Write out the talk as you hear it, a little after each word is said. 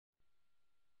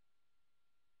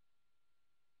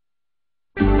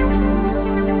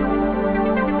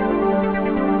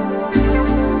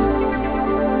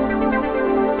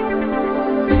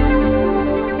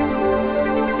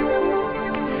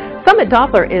Summit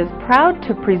Doppler is proud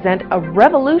to present a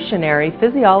revolutionary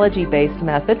physiology-based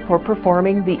method for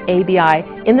performing the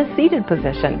ABI in the seated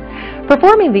position.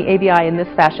 Performing the ABI in this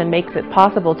fashion makes it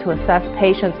possible to assess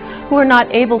patients who are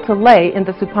not able to lay in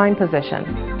the supine position.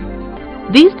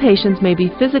 These patients may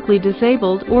be physically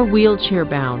disabled or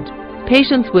wheelchair-bound.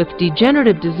 Patients with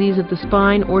degenerative disease of the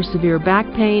spine or severe back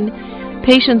pain,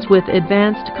 patients with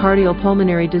advanced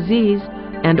cardiopulmonary disease,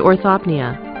 and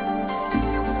orthopnea.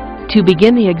 To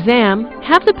begin the exam,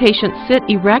 have the patient sit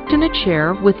erect in a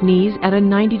chair with knees at a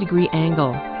 90-degree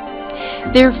angle.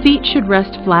 Their feet should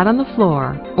rest flat on the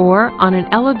floor or on an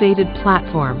elevated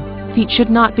platform. Feet should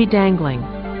not be dangling.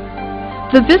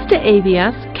 The Vista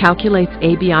AVS calculates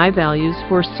ABI values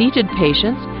for seated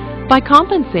patients by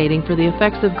compensating for the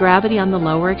effects of gravity on the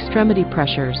lower extremity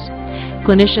pressures.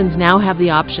 Clinicians now have the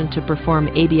option to perform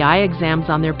ABI exams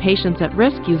on their patients at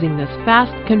risk using this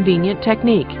fast, convenient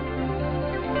technique.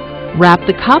 Wrap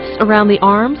the cuffs around the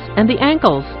arms and the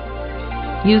ankles.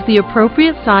 Use the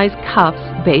appropriate size cuffs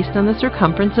based on the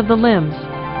circumference of the limbs.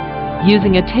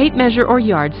 Using a tape measure or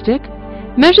yardstick,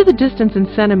 measure the distance in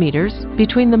centimeters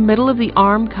between the middle of the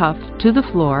arm cuff to the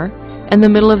floor and the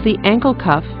middle of the ankle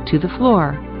cuff to the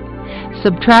floor.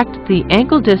 Subtract the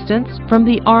ankle distance from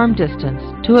the arm distance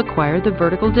to acquire the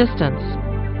vertical distance.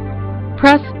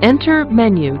 Press Enter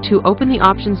Menu to open the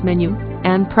Options menu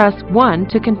and press 1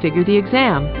 to configure the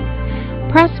exam.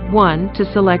 Press 1 to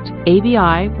select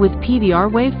ABI with PVR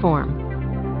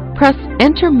waveform. Press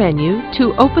Enter Menu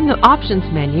to open the Options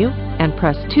menu and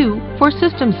press 2 for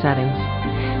system settings.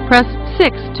 Press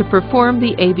 6 to perform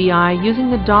the ABI using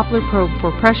the Doppler probe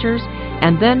for pressures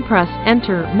and then press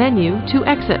Enter Menu to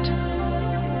exit.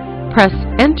 Press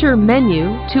Enter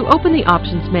Menu to open the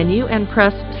Options menu and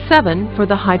press 7 for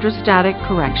the hydrostatic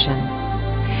correction.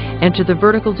 Enter the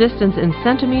vertical distance in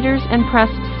centimeters and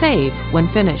press Save when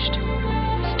finished.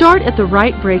 Start at the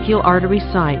right brachial artery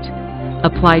site.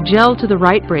 Apply gel to the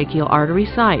right brachial artery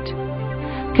site.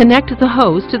 Connect the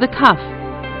hose to the cuff.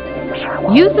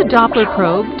 Use the Doppler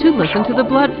probe to listen to the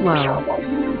blood flow.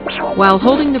 While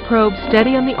holding the probe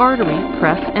steady on the artery,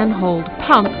 press and hold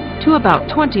Pump to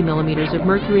about 20 millimeters of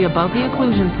mercury above the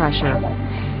occlusion pressure.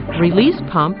 Release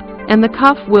Pump and the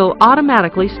cuff will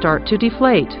automatically start to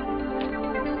deflate.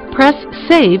 Press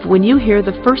Save when you hear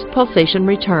the first pulsation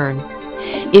return.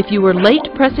 If you were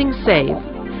late pressing Save,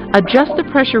 adjust the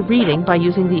pressure reading by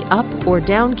using the up or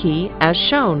down key as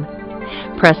shown.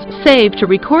 Press Save to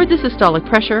record the systolic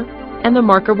pressure and the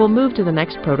marker will move to the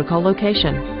next protocol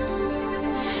location.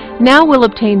 Now we'll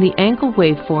obtain the ankle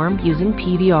waveform using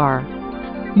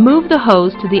PVR. Move the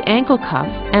hose to the ankle cuff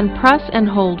and press and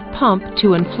hold Pump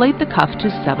to inflate the cuff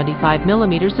to 75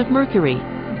 millimeters of mercury.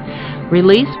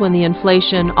 Release when the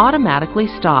inflation automatically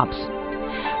stops.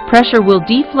 Pressure will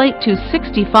deflate to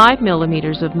 65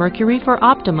 millimeters of mercury for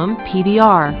optimum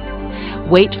PVR.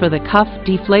 Wait for the cuff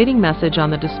deflating message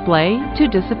on the display to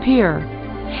disappear.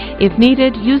 If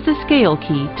needed, use the scale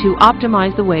key to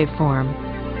optimize the waveform.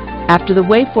 After the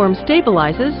waveform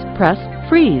stabilizes, press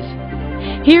Freeze.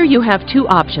 Here you have two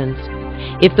options.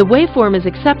 If the waveform is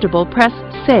acceptable, press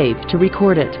Save to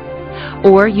record it.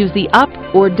 Or use the up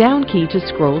or down key to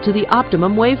scroll to the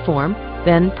optimum waveform,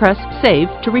 then press Save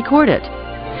to record it.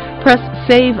 Press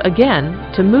Save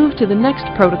again to move to the next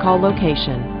protocol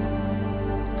location.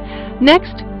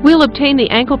 Next, we'll obtain the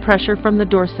ankle pressure from the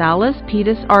dorsalis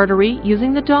pedis artery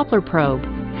using the Doppler probe.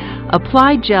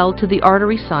 Apply gel to the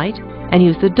artery site and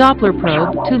use the Doppler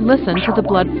probe to listen to the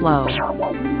blood flow.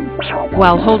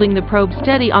 While holding the probe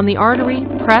steady on the artery,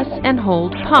 press and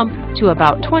hold Pump to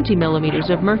about 20 millimeters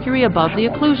of mercury above the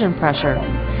occlusion pressure.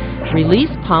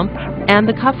 Release Pump and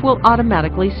the cuff will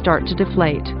automatically start to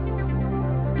deflate.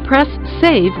 Press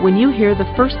Save when you hear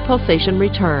the first pulsation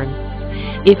return.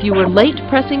 If you were late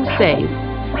pressing Save,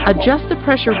 adjust the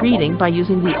pressure reading by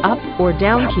using the up or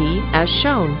down key as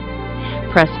shown.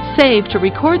 Press Save to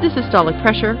record the systolic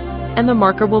pressure and the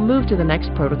marker will move to the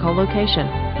next protocol location.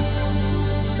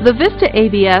 The Vista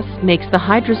AVS makes the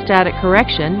hydrostatic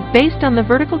correction based on the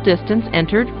vertical distance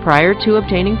entered prior to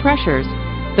obtaining pressures.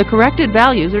 The corrected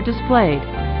values are displayed.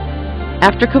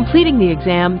 After completing the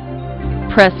exam,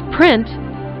 press Print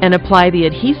and apply the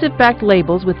adhesive-backed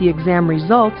labels with the exam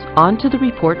results onto the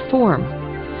report form.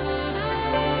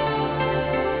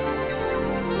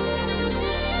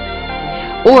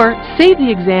 Or save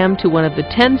the exam to one of the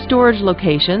 10 storage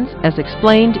locations as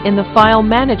explained in the File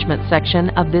Management section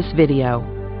of this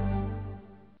video.